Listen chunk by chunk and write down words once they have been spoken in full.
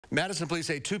Madison Police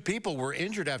say 2 people were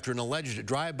injured after an alleged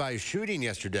drive-by shooting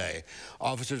yesterday.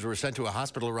 Officers were sent to a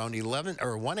hospital around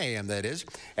 1 a.m. that is,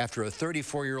 after a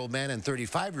 34-year-old man and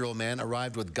 35-year-old man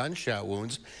arrived with gunshot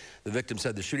wounds. The victim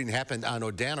said the shooting happened on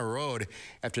Odana Road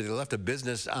after they left a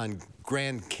business on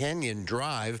Grand Canyon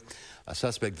Drive. A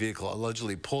suspect vehicle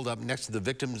allegedly pulled up next to the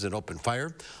victims and opened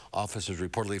fire. Officers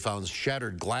reportedly found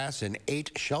shattered glass and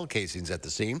 8 shell casings at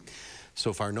the scene.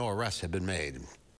 So far, no arrests have been made.